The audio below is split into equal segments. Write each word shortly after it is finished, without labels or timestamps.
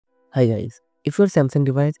Hi guys, if your Samsung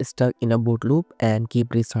device is stuck in a boot loop and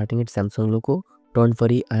keep restarting its Samsung logo, don't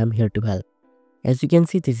worry, I am here to help. As you can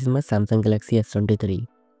see, this is my Samsung Galaxy S23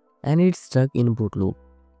 and it's stuck in boot loop.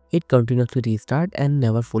 It continuously restart and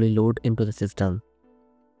never fully load into the system.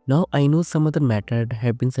 Now I know some other method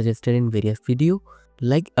have been suggested in various videos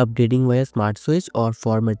like updating via smart switch or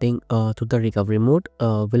formatting to the recovery mode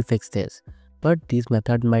will fix this. But this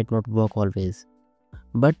method might not work always.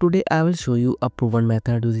 But today I will show you a proven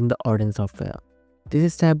method using the Odin software.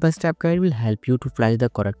 This step-by-step guide will help you to flash the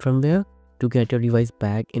correct firmware to get your device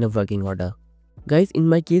back in a working order. Guys, in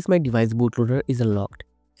my case my device bootloader is unlocked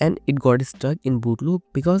and it got stuck in boot loop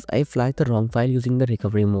because I flashed the wrong file using the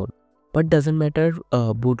recovery mode. But doesn't matter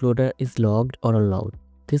bootloader is logged or unlocked.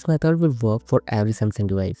 This method will work for every Samsung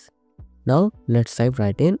device. Now let's dive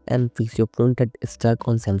right in and fix your phone that is stuck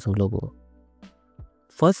on Samsung logo.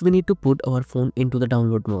 First, we need to put our phone into the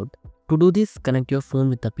download mode. To do this, connect your phone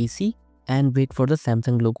with the PC and wait for the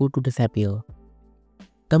Samsung logo to disappear.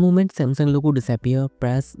 The moment Samsung logo disappears,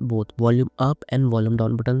 press both volume up and volume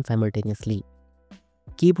down button simultaneously.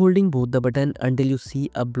 Keep holding both the button until you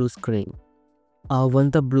see a blue screen.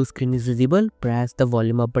 Once the blue screen is visible, press the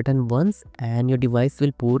volume up button once and your device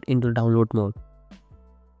will put into download mode.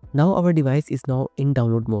 Now our device is now in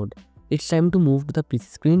download mode. It's time to move to the PC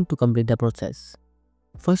screen to complete the process.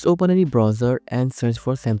 First, open any browser and search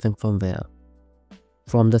for Samsung firmware.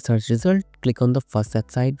 From the search result, click on the first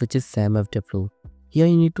website, which is SamFW. Here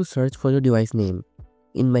you need to search for your device name.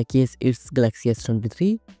 In my case, it's Galaxy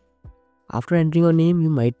S23. After entering your name, you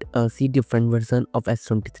might see different versions of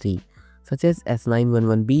S23, such as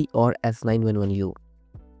S911B or S911U.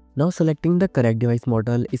 Now, selecting the correct device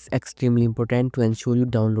model is extremely important to ensure you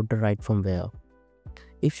download the right firmware.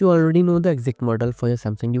 If you already know the exact model for your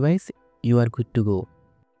Samsung device, you are good to go.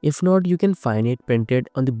 If not, you can find it printed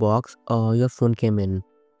on the box your phone came in.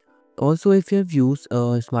 Also, if you have used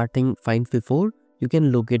SmartThing Find before, you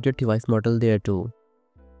can locate your device model there too.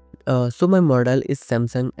 So my model is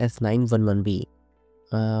Samsung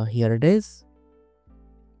S911B. Here it is.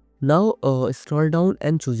 Now scroll down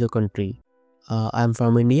and choose your country. I am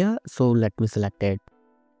from India, so let me select it.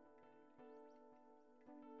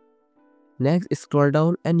 Next, scroll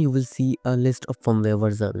down and you will see a list of firmware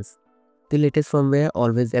versions. The latest firmware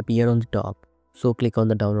always appear on the top, so click on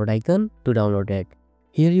the download icon to download it.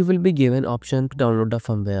 Here you will be given option to download the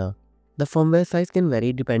firmware. The firmware size can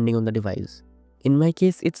vary depending on the device. In my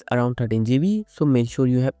case, it's around 13 GB, so make sure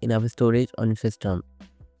you have enough storage on your system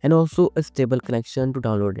and also a stable connection to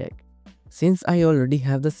download it. Since I already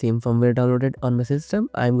have the same firmware downloaded on my system,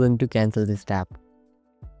 I am going to cancel this step.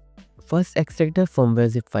 First, extract the firmware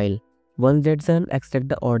zip file. Once that's done, extract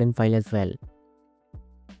the Odin file as well.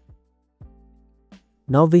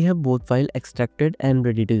 Now we have both files extracted and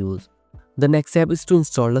ready to use. The next step is to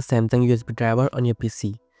install the Samsung USB driver on your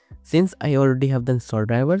PC. Since I already have the installed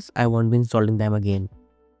drivers, I won't be installing them again.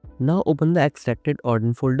 Now open the extracted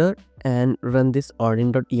Odin folder and run this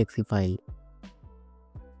odin.exe file.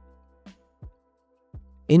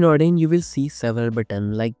 In Odin, you will see several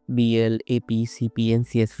buttons like BL, AP, CP and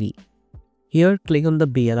CSV. Here, click on the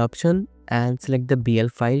BL option and select the BL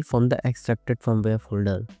file from the extracted firmware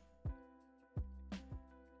folder.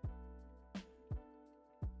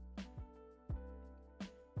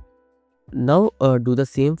 Now do the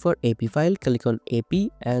same for AP file. Click on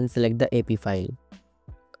AP and select the AP file.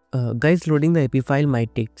 Guys, loading the AP file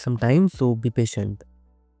might take some time, so be patient.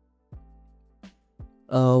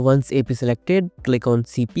 Once AP selected, click on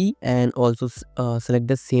CP and also select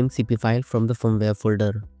the same CP file from the firmware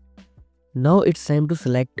folder. Now it's time to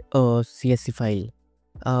select a CSC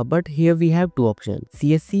file. But here we have two options,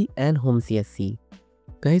 CSC and home CSC.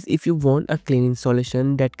 Guys, if you want a clean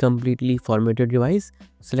installation that completely format your device,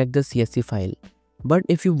 select the CSC file. But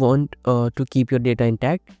if you want to keep your data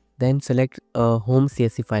intact, then select home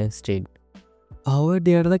CSC file instead. However,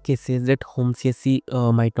 there are the cases that home CSC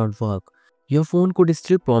might not work. Your phone could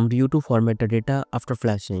still prompt you to format the data after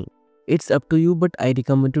flashing. It's up to you, but I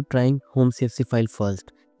recommend you trying home CSC file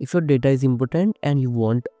first if your data is important and you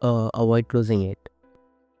want avoid closing it.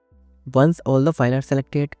 Once all the files are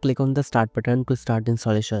selected, click on the start button to start the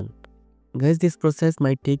installation. Guys, this process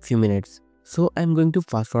might take few minutes, so I'm going to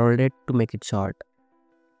fast forward it to make it short.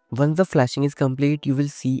 Once the flashing is complete, you will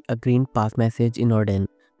see a green pass message in Odin.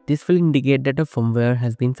 This will indicate that a firmware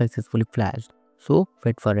has been successfully flashed, so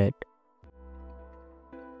wait for it.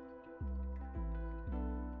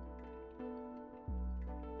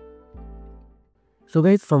 So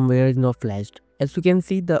guys, firmware is now flashed. As you can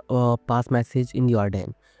see the pass message in the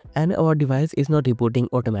Odin, and our device is not rebooting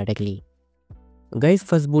automatically. Guys,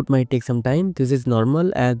 first boot might take some time. This is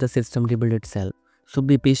normal as the system rebuild itself. So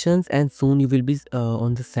be patient and soon you will be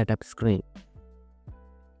on the setup screen.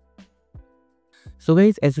 So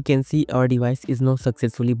guys, as you can see, our device is now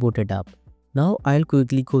successfully booted up. Now I'll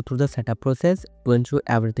quickly go through the setup process to ensure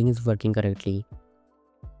everything is working correctly.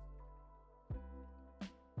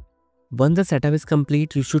 Once the setup is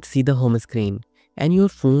complete, you should see the home screen and your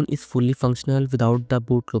phone is fully functional without the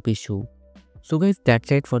boot loop issue. So guys, that's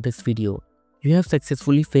it for this video. You have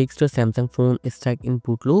successfully fixed your Samsung phone stuck in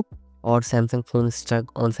boot loop or Samsung phone stuck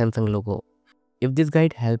on Samsung logo. If this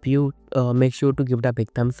guide helped you, make sure to give it a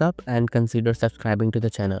big thumbs up and consider subscribing to the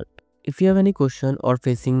channel. If you have any question or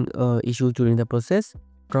facing issues during the process,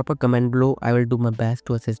 drop a comment below. I will do my best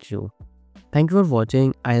to assist you. Thank you for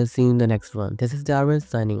watching. I'll see you in the next one. This is Darwin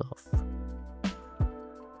signing off.